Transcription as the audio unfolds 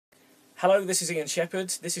Hello, this is Ian Shepherd.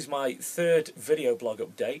 This is my third video blog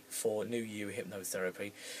update for New You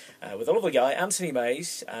Hypnotherapy with a lovely guy, Anthony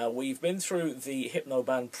Mays. We've been through the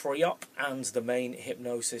Hypnoband pre-op and the main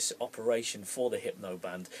hypnosis operation for the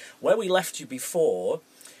Hypnoband. Where we left you before,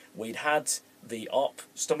 we'd had the op,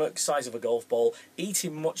 stomach size of a golf ball,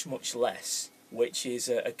 eating much less, which is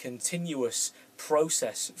a continuous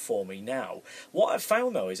process for me now. What I've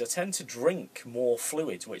found though is I tend to drink more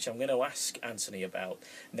fluids, which I'm going to ask Anthony about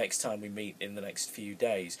next time we meet in the next few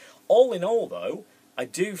days. All in all though, I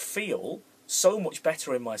do feel so much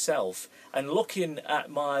better in myself, and looking at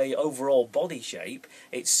my overall body shape,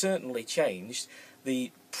 it's certainly changed.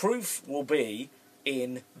 The proof will be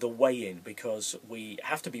in the weigh-in, because we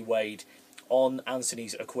have to be weighed on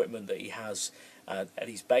Anthony's equipment that he has at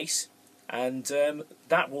his base. And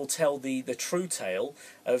that will tell the true tale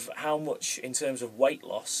of how much, in terms of weight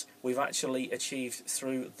loss, we've actually achieved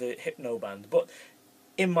through the Hypnoband. But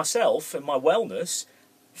in myself, in my wellness,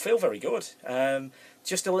 feel very good.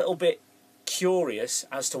 Just a little bit curious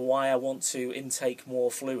as to why I want to intake more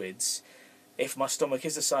fluids if my stomach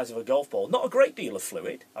is the size of a golf ball. Not a great deal of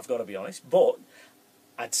fluid, I've got to be honest, but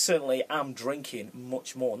I certainly am drinking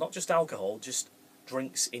much more. Not just alcohol, just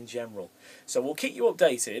drinks in general. So we'll keep you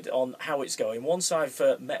updated on how it's going. Once I've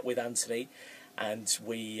met with Anthony and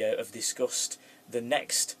we have discussed the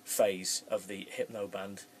next phase of the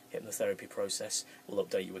Hypnoband hypnotherapy process, we'll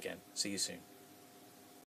update you again. See you soon.